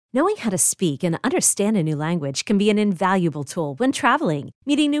Knowing how to speak and understand a new language can be an invaluable tool when traveling,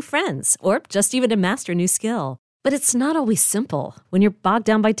 meeting new friends, or just even to master a new skill. But it's not always simple when you're bogged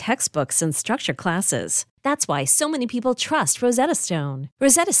down by textbooks and structured classes. That's why so many people trust Rosetta Stone.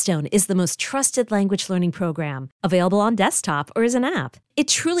 Rosetta Stone is the most trusted language learning program, available on desktop or as an app. It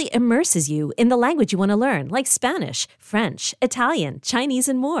truly immerses you in the language you want to learn, like Spanish, French, Italian, Chinese,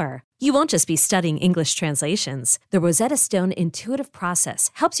 and more. You won't just be studying English translations. The Rosetta Stone intuitive process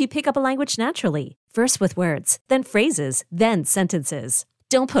helps you pick up a language naturally, first with words, then phrases, then sentences.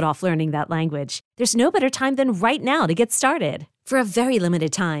 Don't put off learning that language. There's no better time than right now to get started. For a very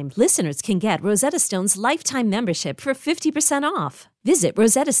limited time, listeners can get Rosetta Stone's lifetime membership for 50% off. Visit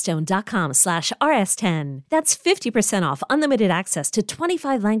rosettastone.com/rs10. That's 50% off unlimited access to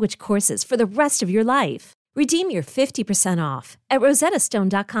 25 language courses for the rest of your life. Redeem your 50% off at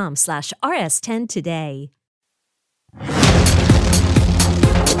rosettastone.com/rs10 today.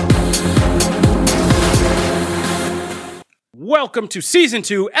 Welcome to Season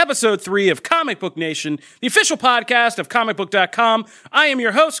 2, Episode 3 of Comic Book Nation, the official podcast of comicbook.com. I am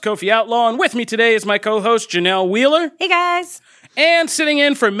your host, Kofi Outlaw, and with me today is my co-host, Janelle Wheeler. Hey, guys. And sitting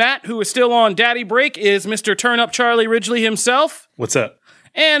in for Matt, who is still on daddy break, is Mr. Turn-Up Charlie Ridgely himself. What's up?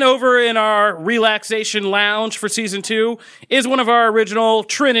 And over in our relaxation lounge for Season 2 is one of our original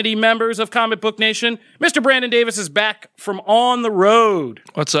Trinity members of Comic Book Nation. Mr. Brandon Davis is back from on the road.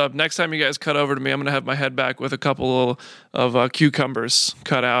 What's up? Next time you guys cut over to me, I'm going to have my head back with a couple of cucumbers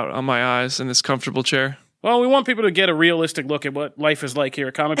cut out on my eyes in this comfortable chair. Well, we want people to get a realistic look at what life is like here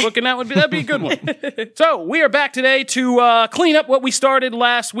at Comic Book, and that'd be a good one. So, we are back today to clean up what we started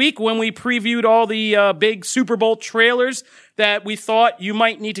last week when we previewed all the big Super Bowl trailers that we thought you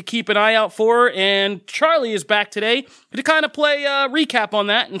might need to keep an eye out for, and Charlie is back today to kind of play a recap on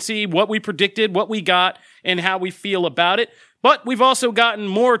that and see what we predicted, what we got, and how we feel about it. But we've also gotten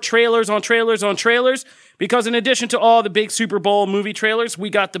more trailers on trailers on trailers, because in addition to all the big Super Bowl movie trailers, we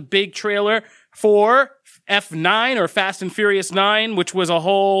got the big trailer for F9 or Fast and Furious 9, which was a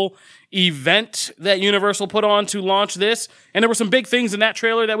whole event that Universal put on to launch this. And there were some big things in that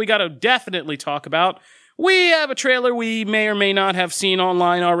trailer that we got to definitely talk about. We have a trailer we may or may not have seen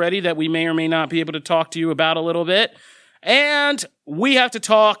online already that we may or may not be able to talk to you about a little bit. And we have to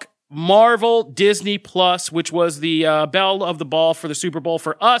talk Marvel Disney Plus, which was the belle of the ball for the Super Bowl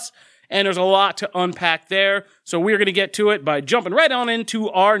for us. And there's a lot to unpack there. So we're going to get to it by jumping right on into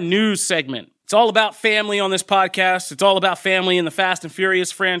our news segment. It's all about family on this podcast. It's all about family in the Fast and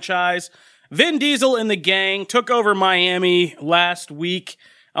Furious franchise. Vin Diesel and the gang took over Miami last week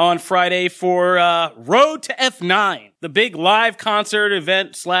on Friday for Road to F9, the big live concert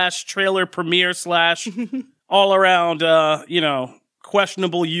event / trailer premiere / all around,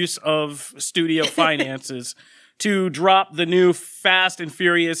 questionable use of studio finances to drop the new Fast and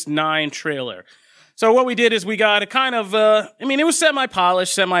Furious 9 trailer. So what we did is we got a kind of, it was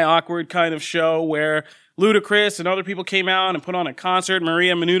semi-polished, semi-awkward kind of show where Ludacris and other people came out and put on a concert.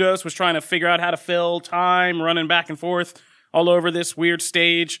 Maria Menounos was trying to figure out how to fill time, running back and forth all over this weird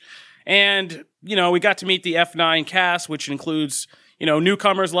stage. And, we got to meet the F9 cast, which includes,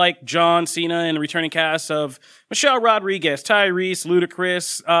 newcomers like John Cena and the returning cast of Michelle Rodriguez, Tyrese,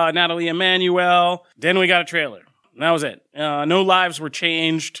 Ludacris, Natalie Emmanuel. Then we got a trailer. That was it. No lives were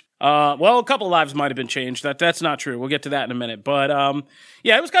changed. A couple of lives might have been changed. That's not true. We'll get to that in a minute. But,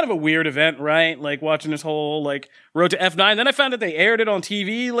 it was kind of a weird event, right? Like, watching this whole, Road to F9. Then I found that they aired it on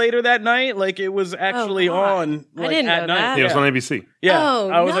TV later that night. Like, it was actually on, I didn't at know night. that. Yeah, it was on ABC. Yeah. Oh,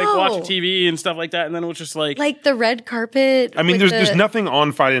 I was, no. watching TV and stuff like that. And then it was just like the red carpet. I mean, there's nothing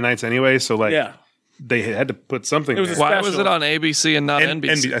on Friday nights anyway, so, yeah. they had to put something It was there. a Why special. was it on ABC and not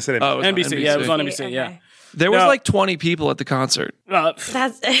NBC? I said NBC. Oh, it was on NBC. Yeah, it was on NBC. Okay. Yeah. There was No. 20 people at the concert. That's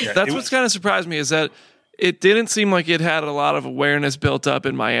That's what's kind of surprised me is that it didn't seem like it had a lot of awareness built up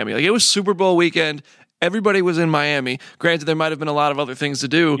in Miami. Like, it was Super Bowl weekend. Everybody was in Miami. Granted, there might have been a lot of other things to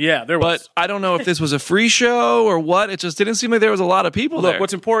do. Yeah, there was. But I don't know if this was a free show or what. It just didn't seem like there was a lot of people Look, there.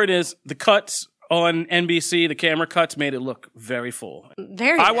 what's important is the cuts on NBC, the camera cuts made it look very full.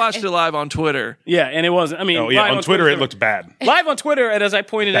 very. I watched it live on Twitter. Yeah, and it wasn't. Live on Twitter it looked bad. Live on Twitter, and as I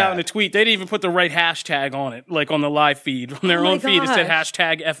pointed out in the Bad. tweet, they didn't even put the right hashtag on it, like on the live feed. On their my own feed, it said gosh.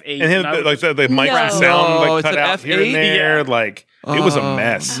 hashtag F8. And I was- the mic No. sound No, it's cut an out here and F8? there. Yeah. It was a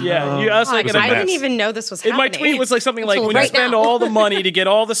mess. yeah, I was like, was a I didn't mess. even know this was in happening. my tweet was like something like, Until when you right spend now. all the money to get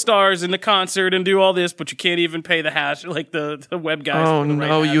all the stars in the concert and do all this, but you can't even pay the the web guys. Oh, for the right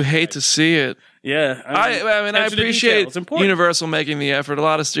no, you hashtag. hate to see it. Yeah. I attention to appreciate detail. It's important. Universal making the effort. A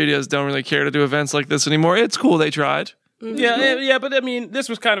lot of studios don't really care to do events like this anymore. It's cool they tried. Yeah, but I mean, this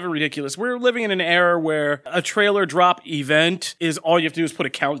was kind of ridiculous. We're living in an era where a trailer drop event is all you have to do is put a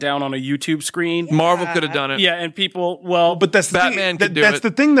countdown on a YouTube screen. Marvel could have done it. Yeah, and people, well, But that's the Batman thing. could do That's it.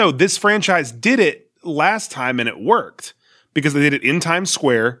 the thing, though. This franchise did it last time, and it worked because they did it in Times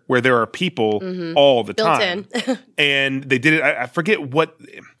Square, where there are people all the Built time, in. and they did it. I forget what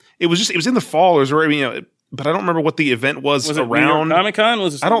it was. It was in the fall, or but I don't remember what the event was was it around. Comic Con?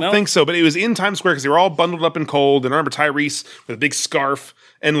 Was it I don't something think so, but it was in Times Square because they were all bundled up in cold. And I remember Tyrese with a big scarf,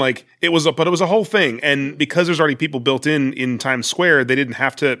 and like it was a whole thing. And because there's already people built in Times Square, they didn't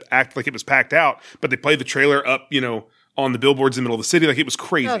have to act like it was packed out. But they played the trailer up, on the billboards in the middle of the city, like it was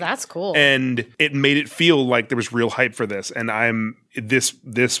crazy. Oh, that's cool. And it made it feel like there was real hype for this. And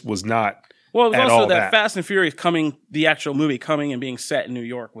this was not. Well, it was at also all that Fast and Furious the actual movie coming and being set in New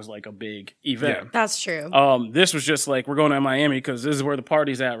York was like a big event. That's true. This was just like, we're going to Miami because this is where the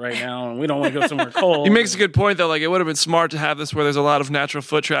party's at right now, and we don't want to go somewhere cold. He makes a good point, though. Like, it would have been smart to have this where there's a lot of natural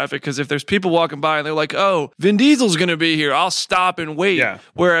foot traffic, because if there's people walking by and they're like, oh, Vin Diesel's going to be here, I'll stop and wait. Yeah.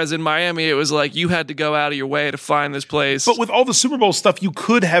 Whereas in Miami, it was like you had to go out of your way to find this place. But with all the Super Bowl stuff, you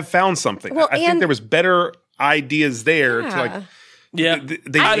could have found something. Well, I think and- there was better ideas there to like. Yeah.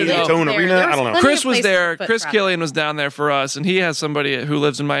 They I made lived its own there. arena. There I was don't know. plenty Chris of was places there. to put Chris traffic. Killian was down there for us, and he has somebody who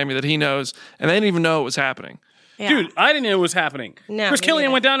lives in Miami that he knows, and they didn't even know it was happening. Yeah. Dude, I didn't know it was happening. No, Chris me Killian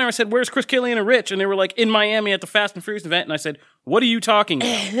neither. went down there and said, "Where's Chris Killian and Rich?" And they were like, "In Miami at the Fast and Furious event." And I said, "What are you talking about?"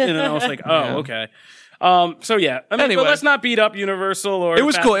 And then I was like, "Oh, okay." So yeah, I mean, Anyway. but let's not beat up Universal or. It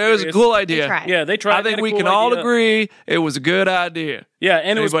was Fast cool. and It was a Furious. cool idea. tried. Yeah, they tried. I They think had a we cool can all idea. agree it was a good idea. Yeah,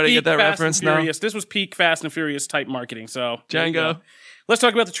 and it was Anybody peak get that Fast reference and now? Furious. This was peak Fast and Furious type marketing. So there you Django. go. Let's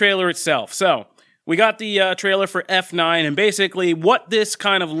talk about the trailer itself. So we got the trailer for F9, and basically what this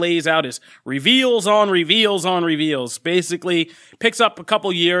kind of lays out is reveals on reveals on reveals. Basically picks up a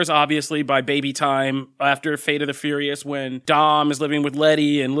couple years, obviously, by baby time after Fate of the Furious, when Dom is living with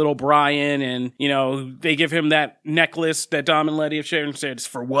Letty and little Brian, and, they give him that necklace that Dom and Letty have shared and said, it's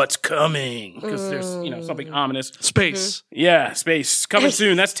for what's coming, because there's, something ominous. Space. Yeah, space. Coming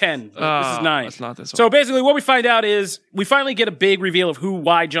soon. That's 10. This is 9. That's not this one. So basically what we find out is we finally get a big reveal of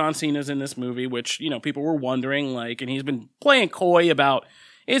why John Cena's in this movie, which, people were wondering, and he's been playing coy about,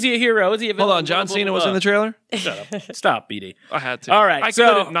 is he a hero? Is he a villain? Hold on, John Blah, blah, Cena blah, was blah. in the trailer? Shut up. Stop, BD. I had to. All right, I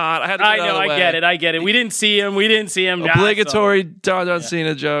so- couldn't not. I had to get I it out know, of the way. I get it. We didn't see him. Nah, Obligatory John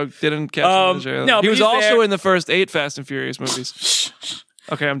Cena joke. Didn't catch him in the trailer. no, but he was he's also there. in the first 8 Fast and Furious movies.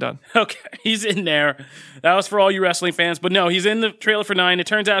 Okay, I'm done. Okay, he's in there. That was for all you wrestling fans. But no, he's in the trailer for 9. It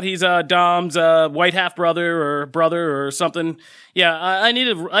turns out he's Dom's white half brother or something. Yeah, I need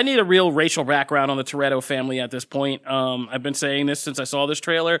a real racial background on the Toretto family at this point. I've been saying this since I saw this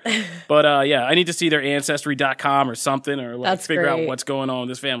trailer. But yeah, I need to see their ancestry.com or something, or That's figure out great. what's going on with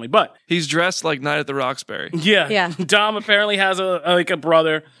this family. But He's dressed like Night at the Roxbury. yeah. Dom apparently has a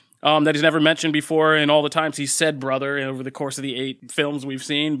brother that he's never mentioned before, and all the times he said brother over the course of the 8 films we've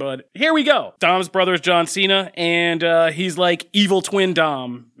seen. But here we go. Dom's brother is John Cena, and he's like evil twin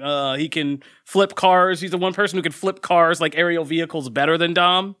Dom. He can flip cars. He's the one person who can flip cars like aerial vehicles better than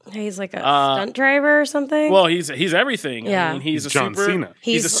Dom. He's like a stunt driver or something. Well, he's everything. Yeah. I mean, he's a John super Cena.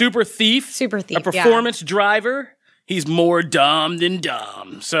 He's a super thief. Super thief, A performance driver. He's more Dom than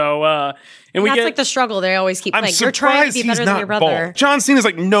Dom. So and we that's get like the struggle they always keep I'm playing. You're trying to surprised be he's better than not your brother. bald. John Cena's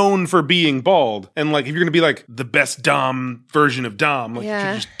like known for being bald, and like if you're gonna be like the best Dom version of Dom, like Yeah.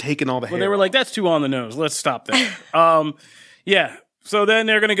 you're just taking all the hair. They were like, that's too on the nose. Let's stop that. Yeah. So then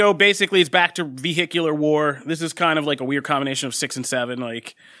they're going to go, basically, it's back to vehicular war. This is kind of like a weird combination of 6 and 7.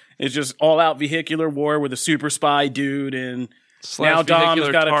 Like, it's just all out vehicular war with a super spy dude. And now Dom's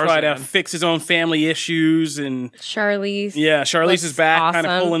vehicular got to try to Tarzan. fix his own family issues. And Charlize. yeah, Charlize looks is back, kind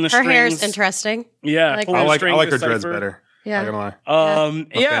of awesome. pulling the Her strings. hair's interesting. Yeah, like pulling that. the I strings like her to dreads Cypher. better. Yeah. Not gonna lie.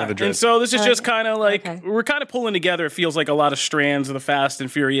 Yeah, of the dreads. and so this is just kind of like Okay. we're kind of pulling together. It feels like a lot of strands of the Fast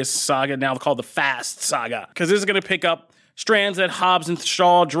and Furious saga, now called the Fast Saga, because this is going to pick up strands that Hobbs and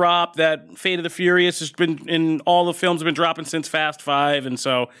Shaw dropped, that Fate of the Furious has been in all the films have been dropping since Fast 5, and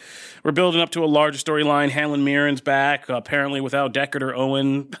so we're building up to a larger storyline. Helen Mirren's back, apparently without Deckard or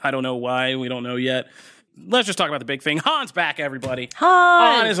Owen. I don't know why. We don't know yet. Let's just talk about the big thing. Han's back, everybody.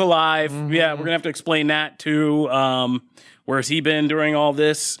 Han is alive. Yeah, we're going to have to explain that too. Where's he been during all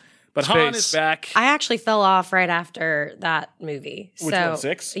this? But Han is Space. back. I actually fell off right after that movie. Which so, one,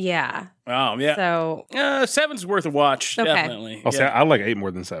 6? Yeah. Oh, yeah. So 7's worth a watch, Okay. definitely. I'll say I like 8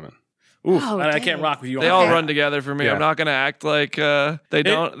 more than 7. Oof, Oh, I dang. can't rock with you. They on all that. run together for me. Yeah. I'm not going to act like they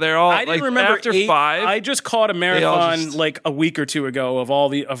don't. They're all I didn't like remember after 8. 5. I just caught a all marathon just- like a week or two ago of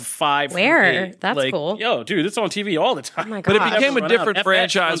 5. through Where? 8. That's Like, cool. Yo, dude, it's on TV all the time. Oh my But it God. became a Run out. different FX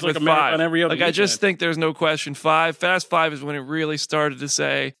franchise runs like with a marathon 5. every other Like I just weekend. think there's no question. Fast 5 is when it really started to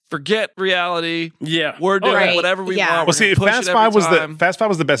say, forget reality. Yeah. We're doing Right. whatever we Yeah. want. Well, see, We're gonna Fast push it every Five was time. Fast Five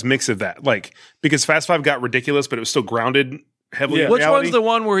was the best mix of that, like because Fast Five got ridiculous, but it was still grounded heavily. Yeah. In Which reality. one's the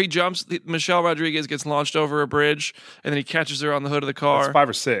one where he jumps? Michelle Rodriguez gets launched over a bridge, and then he catches her on the hood of the car. That's 5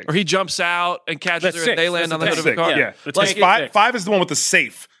 or 6. Or he jumps out and catches That's her, 6. and they land That's on the the hood of the six. car. Yeah, The like tank is 5. 6. 5 is the one with the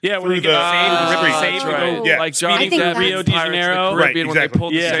safe. Yeah, when through they get the safe, Ah, the Caribbean. safe, that's and right. go- Yeah. Like I Johnny think Depp Rio in de Pirates of the Janeiro. Caribbean Right, when they exactly.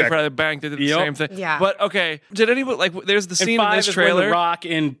 pulled the Yeah. safe Exactly. out of the bank. They did the Yep. same thing. Yeah. But okay, did anybody like? There's the And scene in 5 this is when trailer, The Rock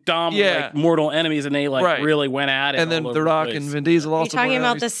and Dom were Yeah. like mortal enemies, and they like Right. really went at it. and then all The over Rock place. and Vin Diesel Are also. you talking were about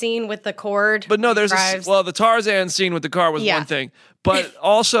enemies. the scene with the cord? But no, He there's drives- the Tarzan scene with the car was Yeah. one thing, but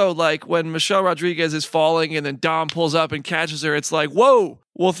also like when Michelle Rodriguez is falling and then Dom pulls up and catches her, it's like, whoa.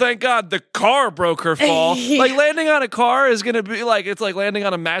 Well, thank God the car broke her fall. Yeah. Like landing on a car is gonna be like it's like landing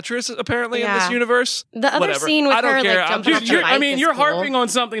on a mattress apparently in this Yeah. universe. The other Whatever. scene with I don't her, care. like, I'm jumping just- on the You're- I bike mean, is you're cool. harping on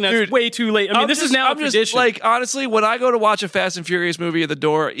something that's Dude, way too late. I mean, this is now a tradition. Like honestly, when I go to watch a Fast and Furious movie at the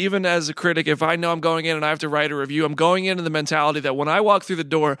door, even as a critic, if I know I'm going in and I have to write a review, I'm going into the mentality that when I walk through the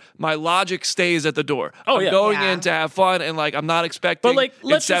door, my logic stays at the door. Oh, I'm yeah. going Yeah. in to have fun and like I'm not expecting. But, like,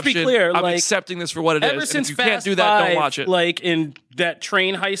 let's just be Inception. clear, I'm like, accepting this for what it is. Ever And since if you Fast can't do that, 5, don't watch it. Like in that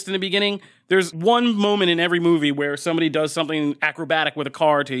train heist in the beginning, there's one moment in every movie where somebody does something acrobatic with a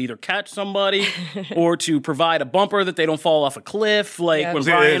car to either catch somebody or to provide a bumper that they don't fall off a cliff. Like Yeah. when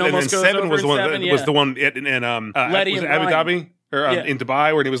See, Brian and almost then goes 7 over was the in one. 7, Was yeah. the one in Letty was it and Abu Ryan. Dhabi or Yeah. in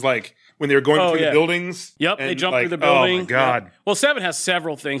Dubai when it was like when they were going Oh, through yeah. the buildings. Yep, and, they jump like, through the building. Oh my God, Yeah. Well, 7 has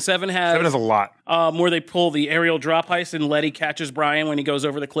several things. 7 7 has a lot. where they pull the aerial drop heist, and Letty catches Brian when he goes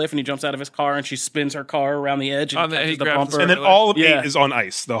over the cliff, and he jumps out of his car, and she spins her car around the edge and On the- catches he the grabs the bumper. And then all of Yeah. 8 is on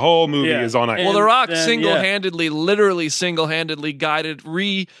ice. The whole movie Yeah. is on ice. Well, The Rock then, single-handedly, literally single-handedly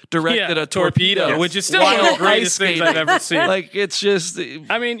redirected a torpedo, which is still while one of the greatest ice things skating. I've ever seen. Like it's just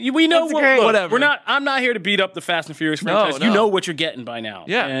I mean, we know That's what, great. look, Whatever. We're not. I'm not here to beat up the Fast and Furious franchise. no. You know what you're getting by now.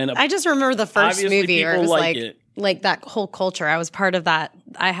 Yeah. And I just remember the first Obviously, movie where it people was like like it. like that whole culture. I was part of that.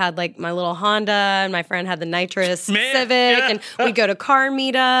 I had like my little Honda, and my friend had the nitrous Man, Civic, yeah. and we'd go to car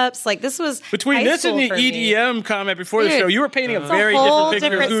meetups. Like this was between high this and school the for me. EDM comment before the Dude, show, you were painting a it's a very whole different picture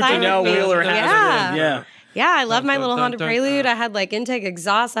of different who side Janelle of me. Wheeler has Yeah. been. Yeah. Yeah, I love my little dun, Honda dun, Prelude. dun. I had like intake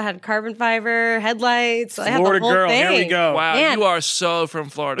exhaust. I had carbon fiber headlights. I had Florida the whole girl, thing. here we go. wow, Man. you are so from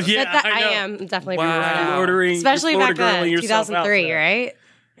Florida. Yeah. But I know. I am definitely Wow. from Florida. Ordering, Especially Florida back then, girling yourself out 2003, there. right?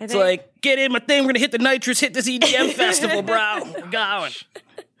 I It's think. like, get in my thing. We're going to hit the nitrous, hit this EDM festival, bro. We're going.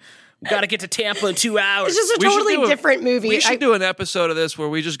 Got to get to Tampa in 2 hours. it's just a We should totally do a- different movie. We should I- do an episode of this where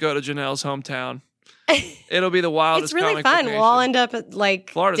we just go to Janelle's hometown. It'll be the wildest. It's really comic fun. book We'll all nation. end up at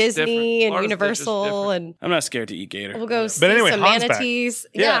like Florida's Disney different. and Florida's Universal, different. and I'm not scared to eat gator. we'll go see anyway, some Han's back. manatees.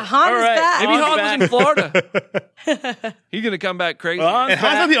 Yeah. Yeah, Han's All right. back. Maybe Han's Han back. was in Florida. He's gonna come back crazy. Well, Han's And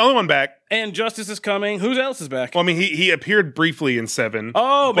Han's back, not the only one back. and Justice is coming. Who else is back? Well, I mean, he appeared briefly in 7.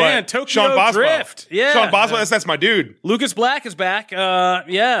 Oh, but man, Tokyo Sean Boswell. Drift. Yeah. Sean Boswell. That's my dude. Lucas Black is back.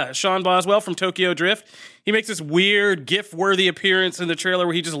 Yeah, Sean Boswell from Tokyo Drift. He makes this weird GIF-worthy appearance in the trailer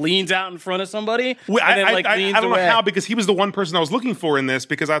where he just leans out in front of somebody Well, and then I leans don't know away. how, because he was the one person I was looking for in this,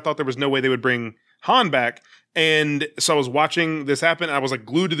 because I thought there was no way they would bring Han back. And so I was watching this happen. I was like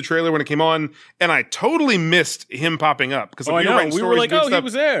glued to the trailer when it came on, and I totally missed him popping up because Oh, I we were know. writing We were stories like, and doing oh, he stuff.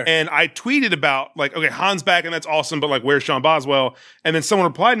 was there. And I tweeted about like, okay, Han's back, and that's awesome, but like, where's Sean Boswell? And then someone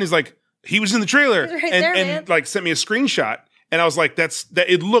replied, and he's like, he was in the trailer, Right and there, and man. like sent me a screenshot. And I was like, that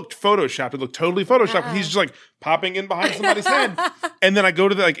it looked photoshopped. It looked totally photoshopped. 'Cause he's just like popping in behind somebody's head. And then I go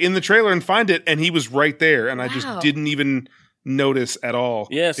to the, like in the trailer and find it, and he was right there. And I just Wow. didn't even notice at all.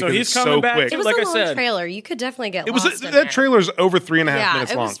 Yeah, so because he's it's coming so back quick. It was Like a I long said. trailer. You could definitely get It was lost in that there. trailer's over 3.5 Yeah,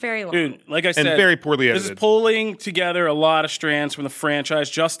 minutes it long. was very long. Dude, like I said, and very poorly this is edited. pulling together a lot of strands from the franchise.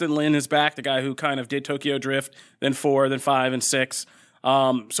 Justin Lin is back, the guy who kind of did Tokyo Drift, then 4, then 5, and 6.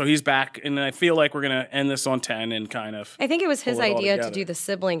 So he's back, and I feel like we're gonna end this on 10 and kind of. I think it was his pull it all idea to together. do the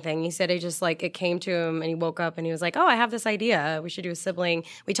sibling thing. He said it just like it came to him and he woke up and he was like, "Oh, I have this idea. We should do a sibling."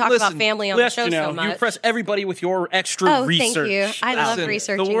 We talk Listen, about family on Yes, the show Janelle, so much. you impress everybody with your extra Oh, research. thank you. I love Listen,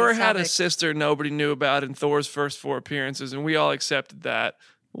 researching. Thor this had a topic. sister nobody knew about in Thor's first 4 appearances, and we all accepted that.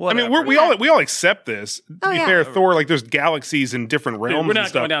 I mean, we all accept this. To be fair, Thor, like there's galaxies in different realms. We're not and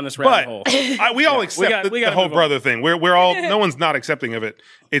stuff, going down this rabbit hole. We all accept the whole brother thing. We're all no one's not accepting of it.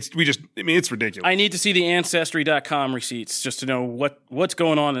 It's ridiculous. I need to see the Ancestry.com receipts just to know what's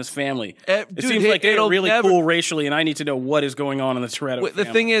going on in this family. It Dude, seems like they're really never- cool racially, and I need to know what is going on in the Toretto The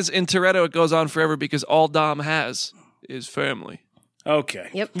family. thing is, in Toretto, it goes on forever because all Dom has is family. Okay.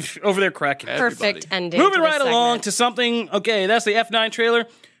 Yep. Over there cracking. Perfect ending. Moving to this right along segment. to something. Okay, that's the F9 trailer.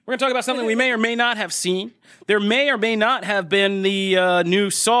 We're going to talk about something we may or may not have seen. There may or may not have been the new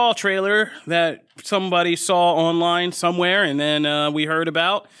Saw trailer that somebody saw online somewhere and then we heard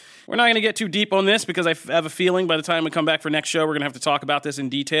about. We're not going to get too deep on this because I have a feeling by the time we come back for next show, we're going to have to talk about this in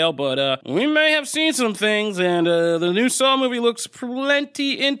detail. But we may have seen some things, and the new Saw movie looks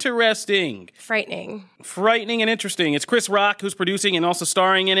plenty interesting. Frightening. Frightening and interesting. It's Chris Rock who's producing and also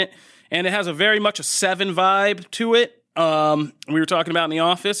starring in it, and it has a very much a Seven vibe to it. We were talking about in The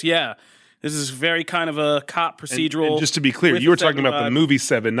Office. Yeah, this is very kind of a cop procedural. And just to be clear, with you were the talking Seven about the vibe. movie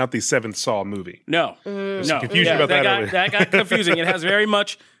Seven, not the Seventh Saw movie. No, no. confusion about that earlier. That got confusing. It has very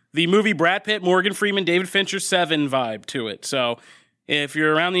much the movie Brad Pitt, Morgan Freeman, David Fincher Seven vibe to it. So if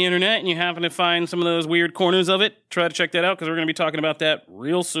you're around the internet and you happen to find some of those weird corners of it, try to check that out because we're going to be talking about that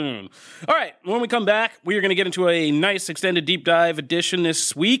real soon. All right, when we come back, we are going to get into a nice extended deep dive edition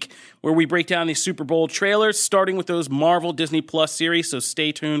this week where we break down these Super Bowl trailers, starting with those Marvel Disney Plus series, so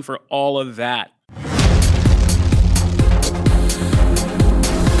stay tuned for all of that.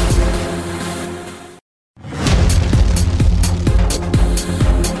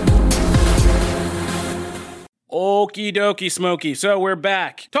 Okie dokie smoky. So we're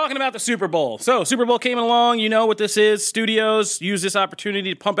back talking about the Super Bowl. So Super Bowl came along. You know what this is. Studios use this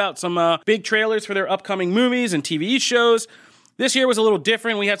opportunity to pump out some big trailers for their upcoming movies and TV shows. This year was a little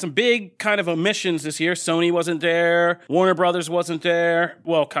different. We had some big kind of omissions this year. Sony wasn't there. Warner Brothers wasn't there.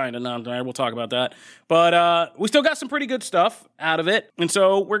 Well, kind of not there. We'll talk about that. But we still got some pretty good stuff out of it. And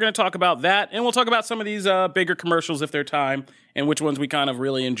so we're going to talk about that. And we'll talk about some of these bigger commercials if they're time and which ones we kind of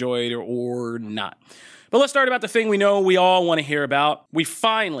really enjoyed or not. But let's start about the thing we know we all want to hear about. We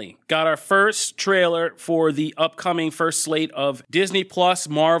finally got our first trailer for the upcoming first slate of Disney Plus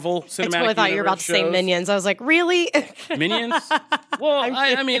Marvel Cinematic I totally thought you were about to say shows. Minions. I was like, really? Minions? Well,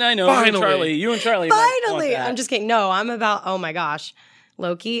 I mean, I know. Finally. You and Charlie might want Finally. that. I'm just kidding. No, I'm about, oh my gosh.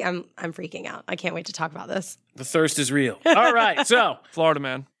 Loki, I'm freaking out. I can't wait to talk about this. The thirst is real. All right, so Florida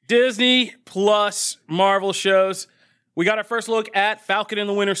man. Disney Plus Marvel shows. We got our first look at Falcon and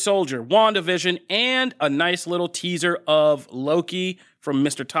the Winter Soldier, WandaVision, and a nice little teaser of Loki from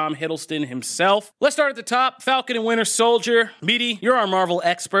Mr. Tom Hiddleston himself. Let's start at the top. Falcon and Winter Soldier. Meaty, you're our Marvel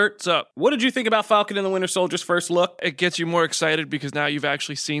expert. What's up? What did you think about Falcon and the Winter Soldier's first look? It gets you more excited because now you've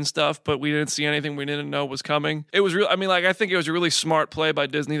actually seen stuff, but we didn't see anything we didn't know was coming. It was real. I mean, like, I think it was a really smart play by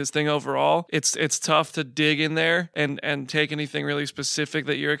Disney, this thing overall. It's tough to dig in there and take anything really specific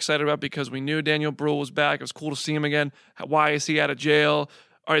that you're excited about because we knew Daniel Bruhl was back. It was cool to see him again. Why is he out of jail?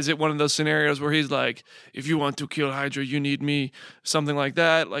 Or is it one of those scenarios where he's like, if you want to kill Hydra, you need me, something like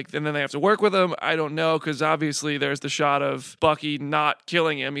that? Like, and then they have to work with him. I don't know, because obviously there's the shot of Bucky not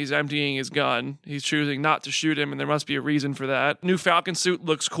killing him. He's emptying his gun. He's choosing not to shoot him, and there must be a reason for that. New Falcon suit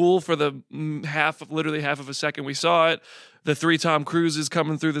looks cool for the literally half of a second we saw it. The 3 Tom Cruises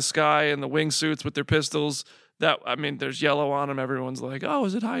coming through the sky and the wingsuits with their pistols. There's yellow on them. Everyone's like, oh,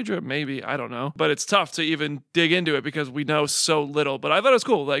 is it Hydra? Maybe. I don't know. But it's tough to even dig into it because we know so little. But I thought it was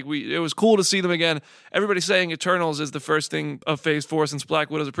cool. Like, it was cool to see them again. Everybody's saying Eternals is the first thing of Phase 4 since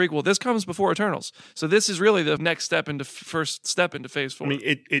Black Widow's a prequel. This comes before Eternals. So this is really the next first step into Phase 4. I mean,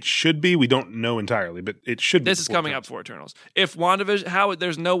 it should be. We don't know entirely, but it should be. This is coming up for Eternals. If WandaVision,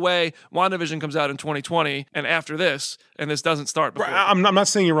 there's no way WandaVision comes out in 2020 and after this, and this doesn't start before. I'm not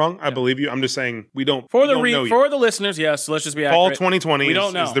saying you're wrong. I believe you. I'm just saying we don't. For know the listeners, yes, let's just be Fall accurate. 2020 we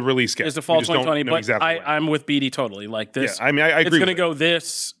don't know. is the release schedule. It's the fall We just don't 2020, know but exactly when. I'm with Beatty totally. Like this. Yeah, I mean, I agree It's going to with go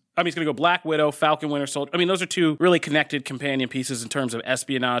this. I mean, it's going to go Black Widow, Falcon, Winter Soldier. I mean, those are two really connected companion pieces in terms of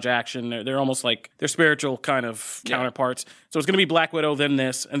espionage action. They're almost like they're spiritual kind of counterparts. So it's going to be Black Widow, then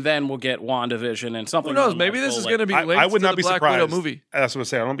this, and then we'll get WandaVision and something. Who knows? Maybe this is going to be linked I would to not the be Black surprised. Widow movie. That's what I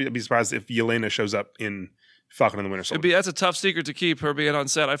say. I don't be surprised if Yelena shows up in Falcon and the Winter Soldier. That's a tough secret to keep, her being on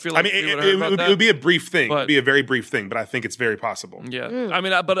set. I feel I like mean, we would have heard about it that. would be a brief thing. It But- would be a very brief thing, but I think it's very possible. Yeah, I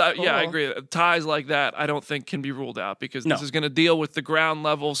mean, yeah, I Cool. agree. Ties like that, I don't think can be ruled out because No. this is going to deal with the ground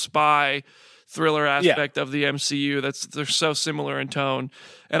level spy thriller aspect of the MCU. They're so similar in tone,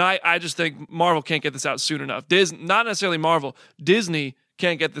 and I just think Marvel can't get this out soon enough. Not necessarily Marvel, Disney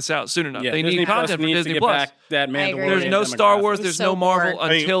can't get this out soon enough. Yeah, they Disney need Plus content for needs Disney to get Plus. back that I agree. Mandalorian. There's no Star Wars. I'm There's so no Marvel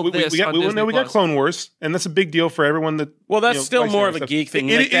bored. until this on Disney we got Plus. Clone Wars, and that's a big deal for everyone that. Well, that's still likes more that of a stuff. geek thing.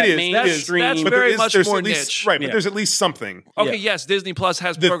 It like that is. mainstream. That's But very there is- much there's more at least, niche. right? But Yeah. there's at least something. Okay, yes, Disney Plus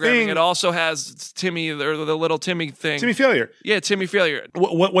has The programming. thing- It also has Timmy, or the little Timmy thing. Timmy Failure. Yeah, Timmy Failure.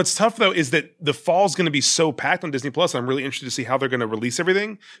 What's tough though is that the fall's going to be so packed on Disney Plus. I'm really interested to see how they're going to release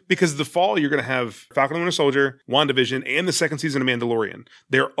everything, because the fall you're going to have Falcon and Winter Soldier, WandaVision, and the second season of Mandalorian.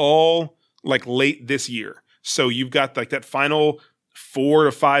 They're all like late this year, so you've got like that final 4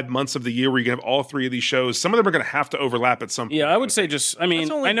 to 5 months of the year where you can have all three of these shows. Some of them are going to have to overlap at some point. Yeah, I would say just. I mean,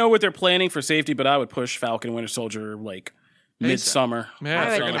 That's only- I know what they're planning for safety, but I would push Falcon and Winter Soldier like midsummer. Yeah, I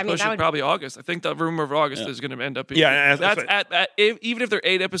they're would- going I to mean, push that it would- probably August. I think the rumor of August is going to end up being. Yeah, that's that's even if they're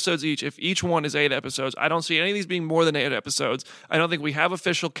 8 episodes each. If each one is 8 episodes, I don't see any of these being more than 8 episodes. I don't think we have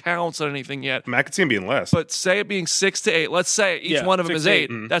official counts on anything yet. I mean, I could see them being less. But say it being 6 to 8. Let's say each Yeah, one of them 6 is to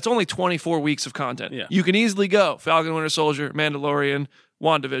 8. 8. That's only 24 weeks of content. Yeah. You can easily go Falcon, Winter Soldier, Mandalorian,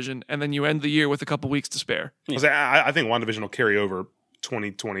 WandaVision, and then you end the year with a couple weeks to spare. I think WandaVision will carry over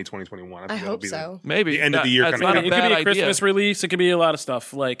 2020, 2021. I think that'll hope be so. Maybe The end of the year That's kinda not thing. a It could bad be a idea. Christmas release. It could be a lot of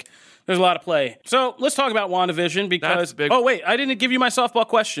stuff. Like, there's a lot of play. So let's talk about WandaVision because. That's big. Oh, wait. I didn't give you my softball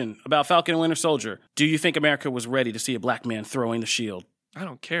question about Falcon and Winter Soldier. Do you think America was ready to see a black man throwing the shield? I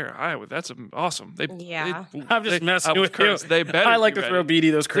don't care. That's awesome. Yeah. I'm just messing with you. They better. I like be to throw ready.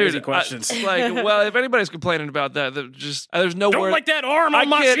 BD those crazy Dude, questions. well, if anybody's complaining about that, there's no Don't word. like that arm on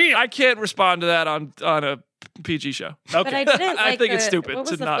my shield. I can't respond to that on a PG show. Okay. But I didn't. I Like think it's the- stupid What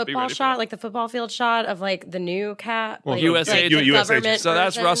to was the not be football ready for shot? that. Like the football field shot of like the new Cap. Well, like, US like agent. the US government agent. So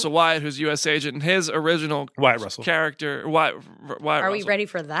that's version? Russell Wyatt, who's U.S. agent, and his original Wyatt Russell. character. Wyatt Are we Russell. ready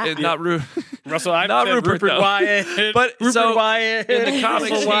for that? Not Ru. Russell, I Not said Rupert, Rupert though. Wyatt. But Rupert so Wyatt. in the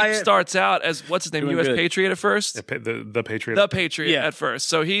comics, Russell he Wyatt. starts out as what's his name, Doing U.S. good. Patriot at first. The Patriot. The Patriot Yeah. at first.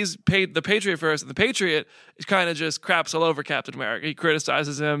 So he's paid the Patriot first, and the Patriot is kind of just craps all over Captain America. He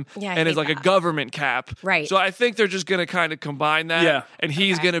criticizes him Yeah, I and is hate like a that. government cap. Right. So I think they're just going to kind of combine that. Yeah. And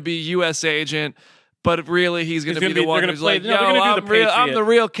he's Okay. going to be U.S. agent, but really he's going to He's be gonna the one they're gonna who's play- like, no, yo, they're gonna do I'm, the I'm Patriot. the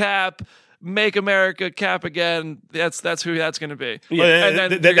real cap. Make America cap again. That's who that's going to be. Yeah. And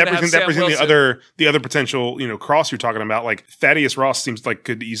then you're gonna have that Sam presents Wilson. the other potential cross you're talking about. Like Thaddeus Ross seems like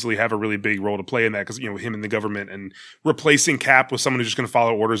could easily have a really big role to play in that because him in the government and replacing Cap with someone who's just going to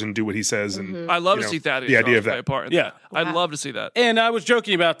follow orders and do what he says. And I love you to know, see Thaddeus the idea Ross of that. play a part in Yeah. that. I'd love to see that. And I was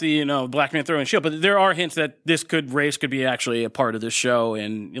joking about the black man throwing shield, but there are hints that this race could be actually a part of this show,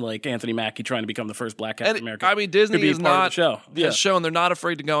 and like Anthony Mackie trying to become the first black Captain And America. I mean, could Disney be is part of not the show. Yeah. has shown they're not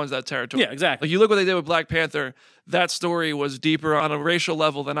afraid to go into that territory. Yeah, exactly. Like you look what they did with Black Panther. That story was deeper on a racial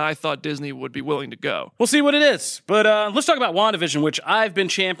level than I thought Disney would be willing to go. We'll see what it is. But let's talk about WandaVision, which I've been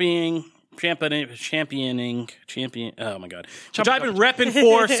championing. Oh my god! Which I've been repping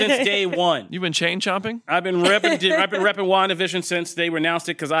for since day one. You've been chain chomping? I've been repping WandaVision since they announced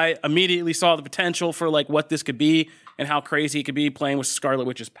it because I immediately saw the potential for like what this could be and how crazy it could be playing with Scarlet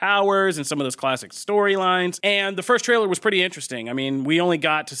Witch's powers and some of those classic storylines. And the first trailer was pretty interesting. I mean, we only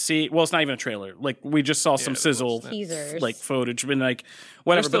got to see, well, it's not even a trailer. Like we just saw some sizzle Teasers. like footage and like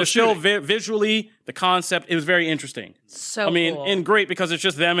whatever. They're But it's still still visually, the concept, it was very interesting. So I mean, cool. and great because it's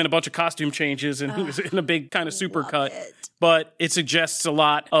just them in a bunch of costume changes and in a big kind of super cut. But it suggests a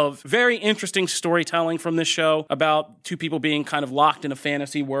lot of very interesting storytelling from this show about two people being kind of locked in a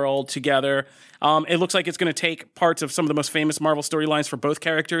fantasy world together. It looks like it's going to take parts of some of the most famous Marvel storylines for both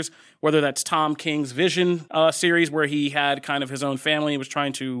characters, whether that's Tom King's Vision series, where he had kind of his own family and was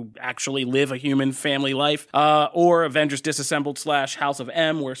trying to actually live a human family life, or Avengers Disassembled / House of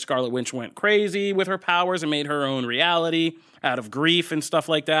M, where Scarlet Witch went crazy with her powers and made her own reality out of grief and stuff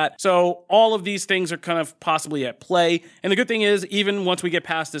like that. So all of these things are kind of possibly at play. And the good thing is, even once we get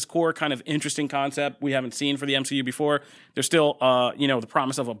past this core kind of interesting concept we haven't seen for the MCU before, there's still, the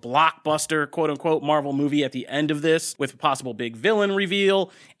promise of a blockbuster, quote unquote, Marvel movie at the end of this with a possible big villain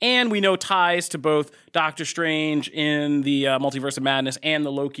reveal. And we know ties to both Doctor Strange in the Multiverse of Madness and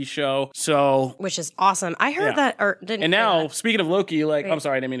the Loki show. So, which is awesome. I heard Yeah. that, or didn't. and hear now, that. speaking of Loki, I'm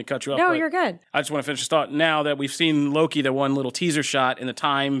sorry, I didn't mean to cut you off. No, but you're good. I just want to finish this thought. Now that we've seen Loki, the one little teaser shot in the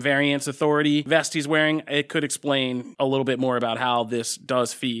Time Variance Authority vest he's wearing, it could explain a little bit more about how this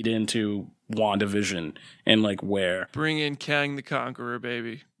does feed into WandaVision and like where. Bring in Kang the Conqueror,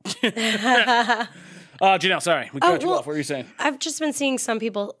 baby. Janelle, sorry, we cut you well, off. What were you saying? I've just been seeing some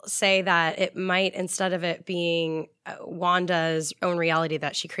people say that it might, instead of it being Wanda's own reality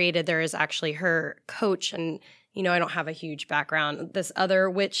that she created, there is actually her coach and I don't have a huge background. This other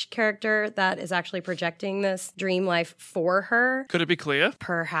witch character that is actually projecting this dream life for her, Could it be Clea?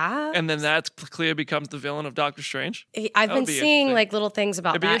 perhaps. And then Clea becomes the villain of Doctor Strange? I've That been would be seeing interesting. like little things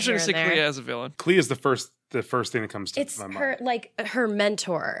about It'd be that interesting to see here and Clea there. as a villain. Clea is the first thing that comes to It's my her mind. her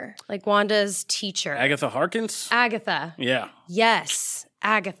mentor, like Wanda's teacher. Agatha Harkins? Agatha. Yeah. Yes,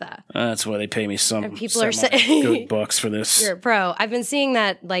 Agatha. That's why they pay me some And people are semi saying- good bucks for this. You're a pro. I've been seeing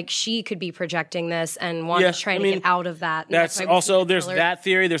that like she could be projecting this, and Wanda's Yeah, trying I to mean, get out of that. And That's why we also see the there's killer. that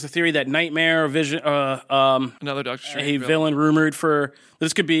theory. There's a theory that Nightmare or Vision, Another Doctor Strange a villain rumored for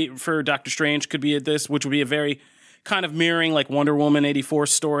this could be for Doctor Strange could be at this, which would be a very kind of mirroring like Wonder Woman 84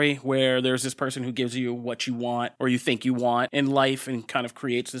 story where there's this person who gives you what you want or you think you want in life and kind of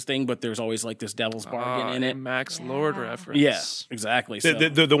creates this thing, but there's always like this devil's bargain in a it. Max Lord reference. Yeah, exactly. So.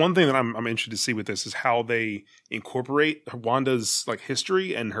 The one thing that I'm interested to see with this is how they incorporate Wanda's like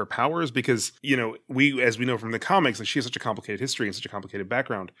history and her powers, because as we know from the comics, like she has such a complicated history and such a complicated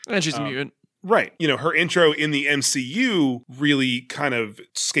background. And she's a mutant. Right. Her intro in the MCU really kind of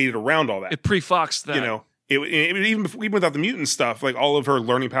skated around all that. It pre-foxed that. Even without the mutant stuff, like all of her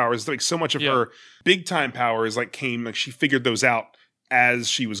learning powers, like so much of her big time powers, like came like she figured those out as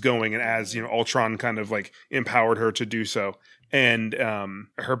she was going, and as Ultron kind of like empowered her to do so. And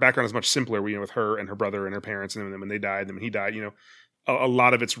her background is much simpler. With her and her brother and her parents, and then when they died, and when he died, a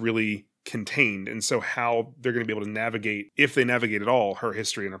lot of it's really contained. And so how they're going to be able to navigate, if they navigate at all, her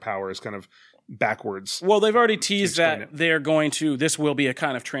history and her power is kind of backwards. Well, they've already teased explain that it. they're going to. This will be a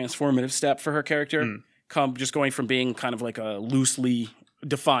kind of transformative step for her character. Just going from being kind of like a loosely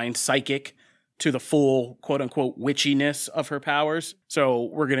defined psychic to the full quote unquote witchiness of her powers. So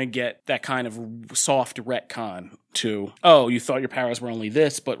we're going to get that kind of soft retcon to, oh, you thought your powers were only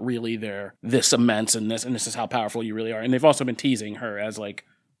this, but really they're this immense and this is how powerful you really are. And they've also been teasing her as like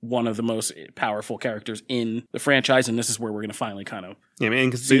one of the most powerful characters in the franchise, and this is where we're going to finally kind of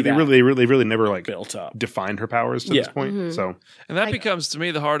because see they that really never like built up. defined her powers to this point. So And that becomes, to me,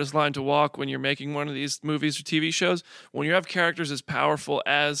 the hardest line to walk when you're making one of these movies or TV shows. When you have characters as powerful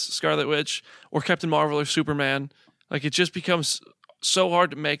as Scarlet Witch or Captain Marvel or Superman, like it just becomes so hard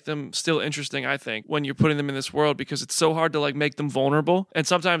to make them still interesting, I think, when you're putting them in this world, because it's so hard to like make them vulnerable. And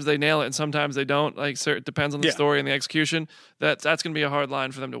sometimes they nail it and sometimes they don't. Like, so it depends on the story and the execution. That's going to be a hard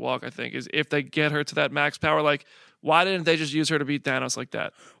line for them to walk, I think, is if they get her to that max power. Like, why didn't they just use her to beat Thanos like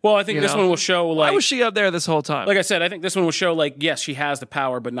that? Well, I think this one will show Why like was she up there this whole time? like I said, I think this one will show like yes, she has the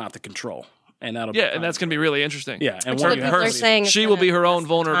power, but not the control, and that'll be and that's going to be really interesting. yeah, and Which where the you people have are saying it's She will gonna be her own last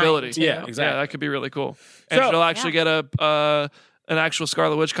some time, vulnerability. too. Yeah, exactly. Yeah, that could be really cool. And So- she'll actually get an actual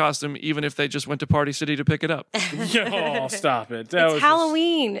Scarlet Witch costume, even if they just went to Party City to pick it up. Oh, stop it! That was It's just-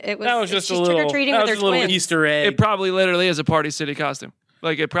 Halloween. That that was just a she's little. trick or treating That with was her a little twins. Easter egg. It probably literally is a Party City costume.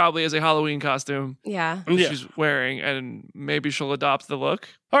 Like, it probably is a Halloween costume Yeah. Yeah. she's wearing, and maybe she'll adopt the look.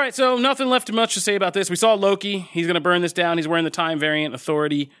 All right, so nothing left much to say about this. We saw Loki. He's going to burn this down. He's wearing the Time Variant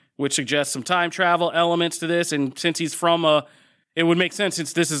Authority, which suggests some time travel elements to this. And since he's from it would make sense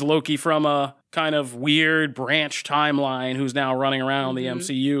since this is Loki from a kind of weird branch timeline who's now running around the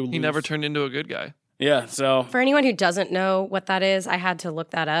MCU. He never turned into a good guy. Yeah, so For anyone who doesn't know what that is, I had to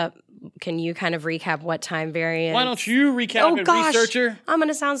look that up. Can you kind of recap what time variant? why don't you recap Oh it, gosh, researcher? I'm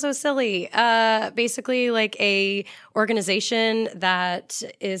gonna sound so silly. Basically, like a organization that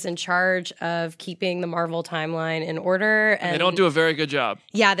is in charge of keeping the Marvel timeline in order, and They don't do a very good job.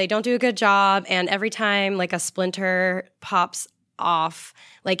 Yeah, they don't do a good job. And every time like a splinter pops off,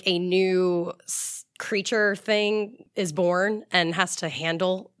 like a new creature thing is born and has to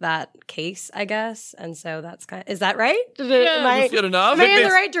handle that case, I guess. And so that's is that right? Am I, Good enough. am I in the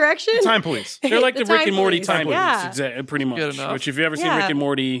right direction? time police. They're like the Rick Time and Morty police. time Yeah. police, pretty much. Good enough. Which, if you've ever seen Yeah. Rick and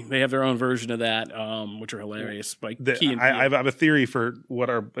Morty, they have their own version of that, which are hilarious. Like Key and Peele. I have a theory for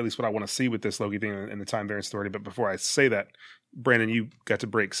at least what I want to see with this Loki thing and the Time Variance Authority. But before I say that, Brandon, you got to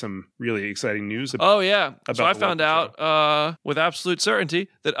break some really exciting news. Oh, yeah. So About I the found Loki out with absolute certainty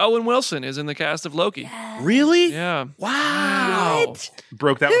that Owen Wilson is in the cast of Loki. Really? Yeah. Wow.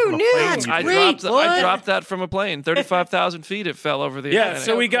 broke that Who from a knew? plane. That's You I did. Great, I what? dropped that from a plane. 35,000 feet it fell over the Yeah, Atlantic.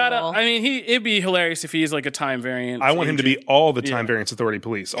 so we gotta. cool. I mean, it'd be hilarious if he's like a time variant. I want him to be all the Time Yeah. Variance Authority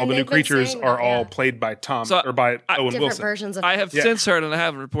police. All And the new they've been creatures saying are that, all yeah. played by Tom So or by Owen Different Wilson. versions of I have Yeah. since heard, and I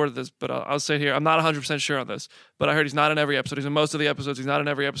haven't reported this, but I'll say it here, I'm not 100% sure on this, but I heard he's not in every episode. He's in most of the episodes. He's not in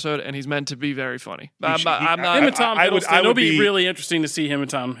every episode, and he's meant to be very funny. I'm should- not. him and Tom I would- Hiddleston. I It'll would be be- really interesting to see him and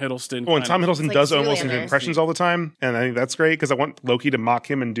Tom Hiddleston. Oh, and Tom Hiddleston like does Owen Wilson's Zoolander. impressions all the time, and I think that's great because I want Loki to mock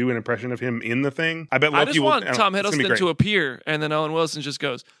him and do an impression of him in the thing. I bet Loki I just will. want I don't- Tom it's gonna be Hiddleston great. to appear, and then Owen Wilson just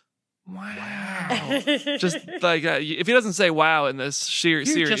goes, wow. Just like, if he doesn't say wow in this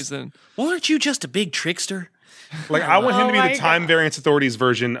series, just- then Well, aren't you just a big trickster? Like, I want him to be Oh the my Time God. Variance Authority's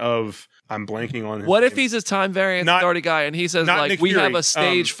version of. I'm blanking on. His What if name. he's a time variance Not- authority guy and he says not like Nick we have Fury, a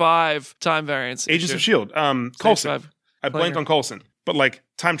stage 5 time variance? Agents issue. of Shield? Coulson. 5. I blanked Player. on Coulson, but like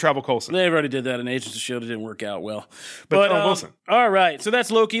time travel Coulson. They already did that in Agents of S.H.I.E.L.D. It didn't work out well. But Owen Wilson. All right, so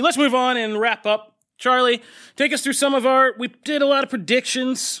that's Loki. Let's move on and wrap up. Charlie, take us through some of our... We did a lot of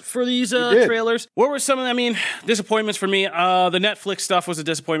predictions for these did. trailers. What were some of disappointments for me? The Netflix stuff was a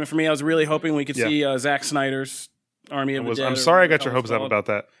disappointment for me. I was really hoping we could see Zack Snyder's Army of the Dead. I'm or sorry I got whatever your hopes it's up called. about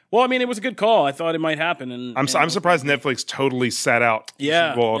that. Well, I mean, it was a good call. I thought it might happen. And I'm surprised Netflix totally sat out the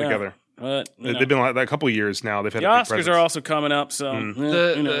Super Bowl altogether. But, you know. They've been like that a couple of years now. They've had The a big Oscars presence. are also coming up, so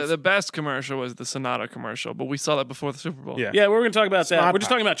who knows? The best commercial was the Sonata commercial, but we saw that before the Super Bowl. Yeah. Yeah, we're going to talk about that. Smart We're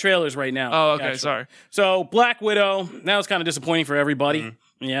just talking about trailers right now. Oh, okay, actually. sorry. So, Black Widow, that was kind of disappointing for everybody.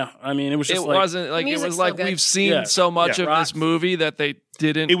 Yeah, I mean, it was just It like... wasn't like it music's was still like good. we've seen Yeah. so much Yeah. of this movie that they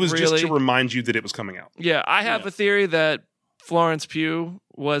didn't. It was really, just to remind you that it was coming out. Yeah, I have a theory that Florence Pugh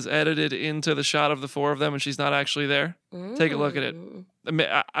was edited into the shot of the 4 of them, and she's not actually there. Take a look at it.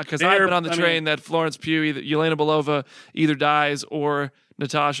 Because I've been on the train that Florence Pugh, either Yelena Belova, either dies or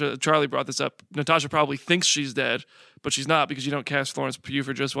Natasha. Charlie brought this up. Natasha probably thinks she's dead, but she's not because you don't cast Florence Pugh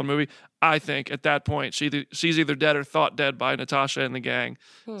for just one movie. I think at that point she's either dead or thought dead by Natasha and the gang.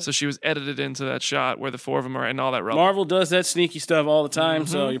 So she was edited into that shot where the 4 of them are and all that. Marvel does that sneaky stuff all the time,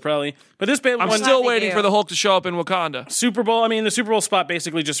 so you probably... But this bit I'm one still they waiting do. for the Hulk to show up in Wakanda. Super Bowl, the Super Bowl spot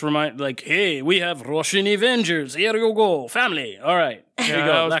basically just like, hey, we have Russian Avengers. Here you go. Family. All right. Here Yeah, you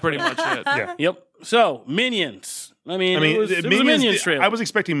go. that was Black pretty Widow. much it. Yeah. Yep. So, Minions. It was a Minions trailer. I was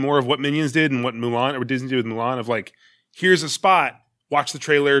expecting more of what Minions did and what Mulan or Disney did with Mulan of like, here's a spot, watch the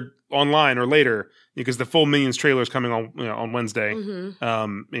trailer online or later because the full Minions trailer is coming on Wednesday.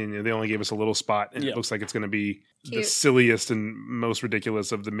 And they only gave us a little spot, and Yeah. it looks like it's going to be the Cute. silliest and most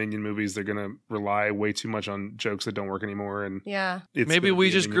ridiculous of the Minion movies. They're going to rely way too much on jokes that don't work anymore, and Yeah. it's Maybe gonna we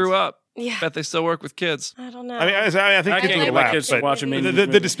be just Minions. grew up. Yeah. Bet they still work with kids. I don't know. I mean, I think I kids can't would get my laugh, kids to but watch a Minions the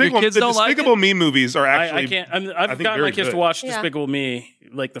movie. Despicable, Your kids the don't like Despicable Me movies are actually. I can't. I've think gotten my very kids to good. watch Yeah. Despicable Me,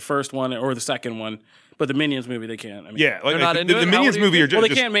 like the first one or the second one, but the Minions movie they can't. Yeah, like They're not into the it? How Minions old are movie you? are just Well, they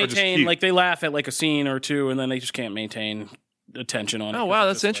just- can't are just maintain, cute. like they laugh at like a scene or two, and then they just can't maintain attention on it. Oh wow,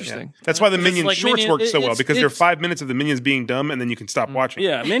 It's that's just like- interesting. That's why the It's Minions like shorts Minion- work so well it's- because there are it's- 5 minutes of the Minions being dumb and then you can stop watching.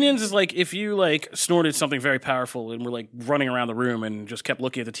 Yeah, Minions is like if you like snorted something very powerful and were like running around the room and just kept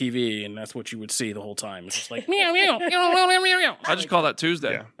looking at the TV and that's what you would see the whole time. It's just like meow meow meow meow meow meow. I just call that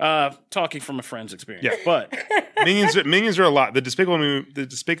Tuesday. Yeah. Talking from a friend's experience. Yeah. But Minions are a lot. The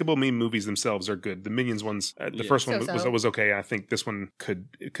Despicable Me movies themselves are good. The Minions ones, the first one So-so. was okay. I think this one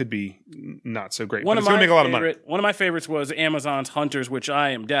could be not so great. one but of it's going my to make a lot of money. one of my favorites was Amazon's Hunters, which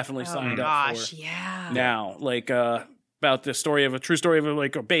I am definitely signed up Gosh, for yeah. now. Like about the story of a true story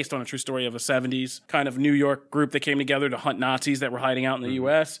of based on a true story of a 70s kind of New York group that came together to hunt Nazis that were hiding out in the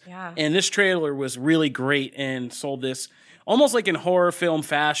US. Yeah. And this trailer was really great and sold this almost like in horror film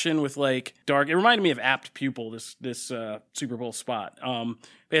fashion with like dark. It reminded me of Apt Pupil, this Super Bowl spot.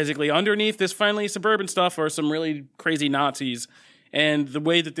 Basically underneath this finally suburban stuff are some really crazy Nazis. And the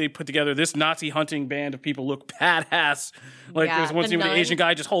way that they put together this Nazi hunting band of people look badass. Like Yeah, there's one the scene with the nun. Asian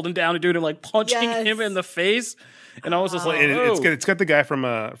guy just holding down a dude and like punching Yes. him in the face. And I was just like, And oh. it's got the guy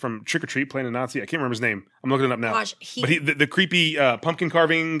from Trick or Treat playing a Nazi. I can't remember his name. I'm looking it up now. Gosh, but the creepy pumpkin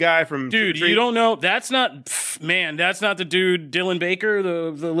carving guy from Dude, Trick or Treat. you don't know. That's not, that's not the dude Dylan Baker,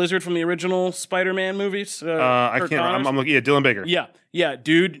 the lizard from the original Spider-Man movies. I Kirk can't. Connors. I'm looking. Yeah, Dylan Baker. Yeah,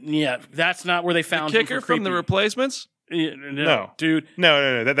 dude. Yeah, that's not where they found him Kicker for from the creepy. replacements. Yeah, No. dude.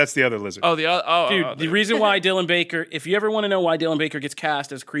 No. That's the other lizard. Oh, the Dude, the reason why Dylan Baker, if you ever want to know why Dylan Baker gets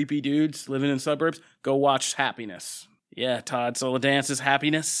cast as creepy dudes living in suburbs, go watch Happiness. Yeah, Todd Solodance's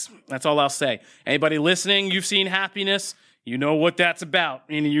Happiness. That's all I'll say. Anybody listening, you've seen Happiness, you know what that's about.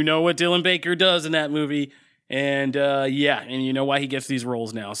 And you know what Dylan Baker does in that movie. And and you know why he gets these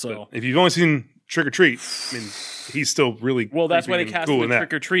roles now. So, If you've only seen Trick or Treat, I mean, he's still really well, that's why they creepy and cast cool him in in that.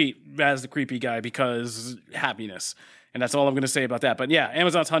 Trick or Treat as the creepy guy because Happiness. And that's all I'm going to say about that. But yeah,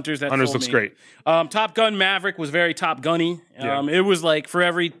 Amazon's Hunters. That Hunters sold looks me. great. Top Gun Maverick was very Top Gunny. Yeah. It was like for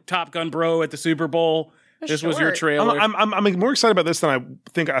every Top Gun bro at the Super Bowl, this was your short. trailer. I'm more excited about this than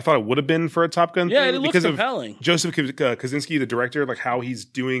I thought it would have been for a Top Gun. Yeah, thing it looks because compelling. of Joseph Kosinski, the director, like how he's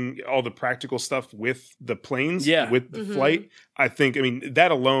doing all the practical stuff with the planes, Yeah. with the flight. I mean,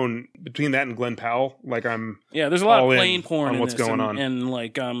 that alone between that and Glenn Powell, like I'm Yeah, there's a lot all of in plane porn on in what's this, going and, on. and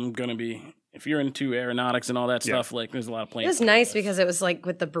like I'm gonna be if you're into aeronautics and all that stuff, like there's a lot of planes. It was nice because it was like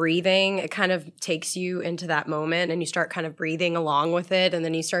with the breathing, it kind of takes you into that moment and you start kind of breathing along with it. And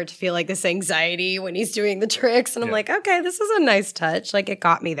then you start to feel like this anxiety when he's doing the tricks. And I'm like, okay, this is a nice touch. Like it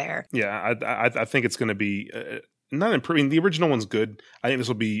got me there. Yeah, I think it's going to be not improving. The original one's good. I think this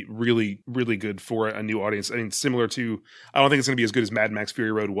will be really, really good for a new audience. I mean, similar to, I don't think it's going to be as good as Mad Max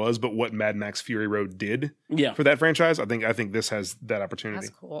Fury Road was, but what Mad Max Fury Road did for that franchise, I think this has that opportunity. That's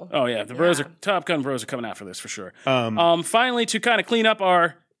cool. Oh yeah, the bros are, Top Gun bros are coming out for this for sure. Finally, to kind of clean up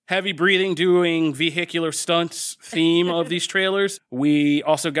our heavy breathing, doing vehicular stunts theme of these trailers, we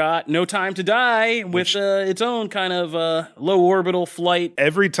also got No Time to Die with its own kind of low orbital flight.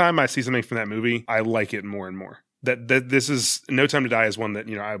 Every time I see something from that movie, I like it more and more. That this is No Time to Die is one that,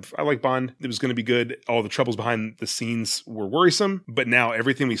 you know, I like Bond. It was going to be good. All the troubles behind the scenes were worrisome, but now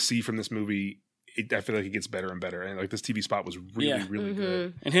everything we see from this movie, I feel like it gets better and better. And like this TV spot was really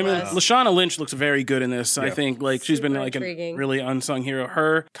good. And him and Lashana Lynch looks very good in this. I think like she's been like intriguing. a really unsung hero.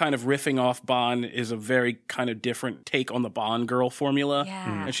 Her kind of riffing off Bond is a very kind of different take on the Bond girl formula.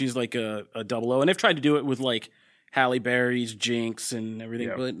 Yeah. And she's like a 00. And they've tried to do it with like Halle Berry's Jinx and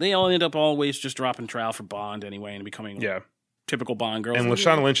everything, but they all end up always just dropping trowel for Bond anyway and becoming typical Bond girls. And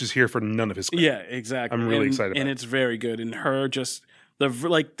Lashana Lynch is here for none of his credit. Yeah, exactly. I'm really excited about and it. it's very good. And her just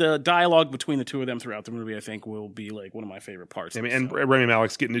the dialogue between the two of them throughout the movie, I think, will be like one of my favorite parts. I mean, and Rami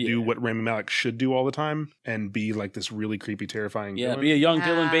Malek's getting to do what Rami Malek should do all the time and be like this really creepy, terrifying villain. Be a young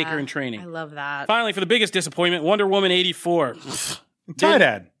Dylan Baker in training. I love that. Finally, for the biggest disappointment, Wonder Woman 84.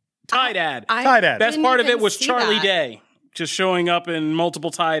 Tie-Dad. Best part of it was Charlie that. Day just showing up in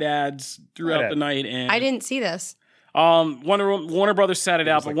multiple Tide ads throughout the night. And I didn't see this. Warner Brothers sat it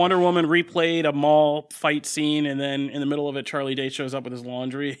out, but Wonder Woman replayed a mall fight scene, and then in the middle of it, Charlie Day shows up with his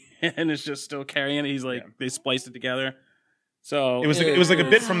laundry and is just still carrying it. He's like, they spliced it together. So it was like a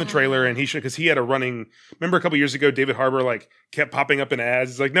bit from the trailer, and because he had a running. Remember a couple years ago, David Harbour like kept popping up in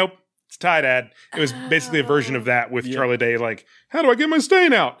ads. He's like, nope, it's Tide-Ad. It was basically a version of that with Charlie Day. Like, how do I get my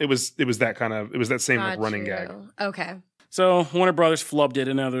stain out? It was that same like running gag. Okay. So Warner Brothers flubbed it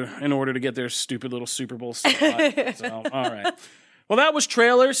in order to get their stupid little Super Bowl spot. So, all right. Well, that was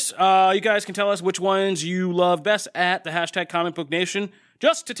trailers. You guys can tell us which ones you love best at the hashtag Comic Book Nation.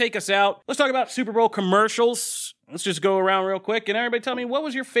 Just to take us out, let's talk about Super Bowl commercials. Let's just go around real quick, and everybody tell me, what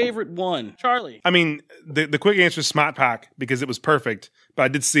was your favorite one? Charlie. I mean, the quick answer is Smart Pack because it was perfect, but I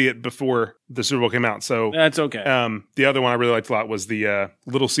did see it before the Super Bowl came out, so that's okay. The other one I really liked a lot was the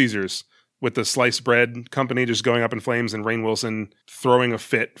Little Caesars with the sliced bread company just going up in flames and Rainn Wilson throwing a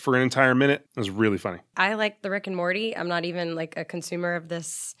fit for an entire minute. It was really funny. I like the Rick and Morty. I'm not even like a consumer of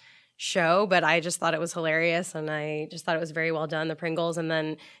this show, but I just thought it was hilarious, and I just thought it was very well done, the Pringles. And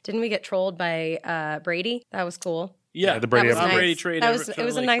then didn't we get trolled by Brady? That was cool. Yeah, the Brady episode. nice. Brady trade. It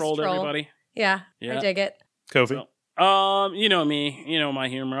was a nice troll. Everybody. Yeah, I dig it. Kofi. So, you know me, you know my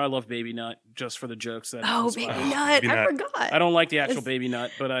humor. I love Baby Nut just for the jokes that. Baby Nut. I forgot. I don't like the actual Baby Nut,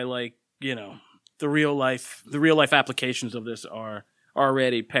 but I like, you know, the real life applications of this are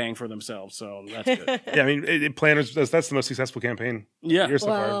already paying for themselves, so that's good. Yeah, I mean, Planners, that's the most successful campaign year so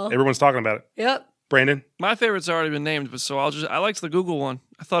far. Everyone's talking about it. Yep. Brandon? My favorite's already been named, but so I liked the Google one.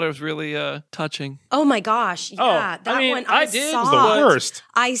 I thought it was really touching. Oh my gosh. Yeah, that one I did. saw. It was the worst.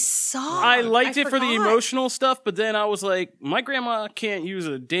 I saw. I liked it for the forgot. emotional stuff, but then I was like, my grandma can't use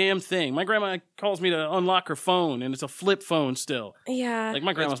a damn thing. My grandma calls me to unlock her phone, and it's a flip phone still. Yeah. Like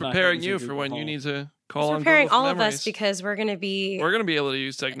my grandma's It's not preparing using you for Google when Phone. you need to call on preparing Google all of memories. us because we're gonna be able to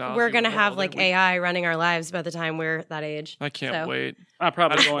use technology. we're gonna have more like than we- AI running our lives by the time we're that age. I can't So. wait. I'm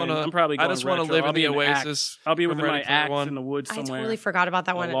probably I just going. wanna- I'm probably I going. just wanna retro. live in I'll be the an Oasis axe. I'll be from with my Ready Player axe One. in the woods I somewhere. totally forgot about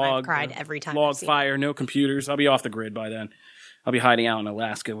that one, and log, I've cried every time. Log I've seen fire, no computers. I'll be off the grid by then. I'll be hiding out in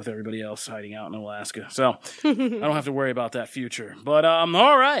Alaska with everybody else hiding out in Alaska. So I don't have to worry about that future. But all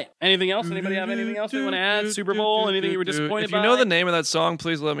right. Anything else? Anybody have anything else they want to add? Super Bowl? Anything you were disappointed If you by? know the name of that song,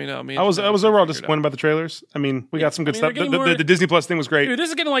 please let me know. I was overall disappointed about the trailers. I mean, we got some good I mean, stuff. they're getting more- The Disney Plus thing was great. Dude, this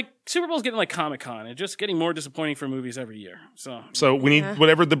is getting like Super Bowl's getting like Comic-Con. It's just getting more disappointing for movies every year. So We need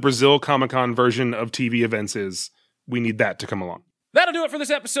whatever the Brazil Comic-Con version of TV events is, we need that to come along. that'll do it for this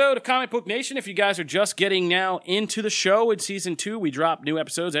episode of Comic Book Nation. If you guys are just getting now into the show in season 2, we drop new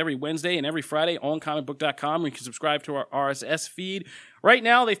episodes every Wednesday and every Friday on comicbook.com. You can subscribe to our RSS feed. Right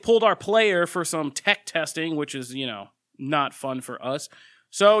now, they've pulled our player for some tech testing, which is, not fun for us.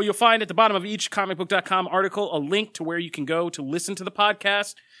 So you'll find at the bottom of each comicbook.com article a link to where you can go to listen to the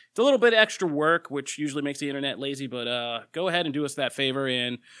podcast. It's a little bit extra work, which usually makes the internet lazy, but go ahead and do us that favor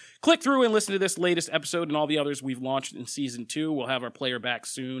and click through and listen to this latest episode and all the others we've launched in season 2. We'll have our player back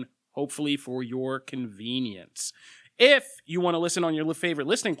soon, hopefully for your convenience. If you want to listen on your favorite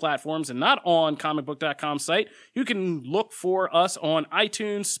listening platforms and not on comicbook.com's site, you can look for us on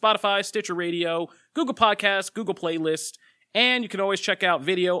iTunes, Spotify, Stitcher Radio, Google Podcasts, Google Playlist, and you can always check out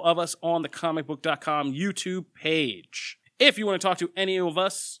video of us on the comicbook.com YouTube page. If you want to talk to any of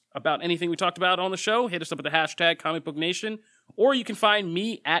us about anything we talked about on the show, hit us up at the hashtag comicbooknation, or you can find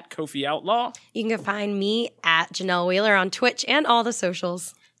me at Kofi Outlaw. You can find me at Janelle Wheeler on Twitch and all the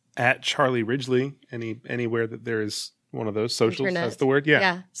socials. At Charlie Ridgely, anywhere that there is one of those socials. Internet. That's the word.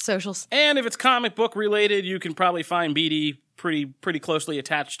 Yeah. Socials. And if it's comic book related, you can probably find BD pretty closely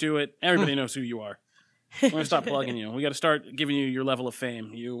attached to it. Everybody knows who you are. We're going to stop plugging you. We got to start giving you your level of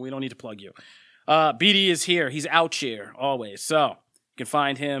fame. We don't need to plug you. BD is here. He's out here always. So you can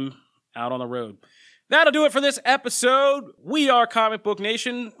find him out on the road. That'll do it for this episode. We are Comic Book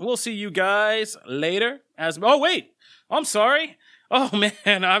Nation. We'll see you guys later. Oh, wait. I'm sorry. Oh,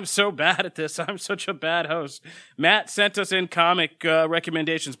 man, I'm so bad at this. I'm such a bad host. Matt sent us in comic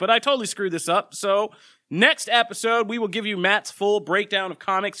recommendations, but I totally screwed this up. So next episode, we will give you Matt's full breakdown of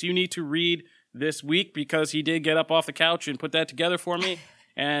comics you need to read this week, because he did get up off the couch and put that together for me.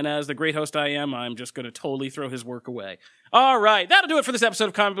 And as the great host I am, I'm just going to totally throw his work away. All right, that'll do it for this episode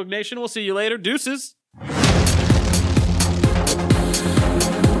of Comic Book Nation. We'll see you later. Deuces.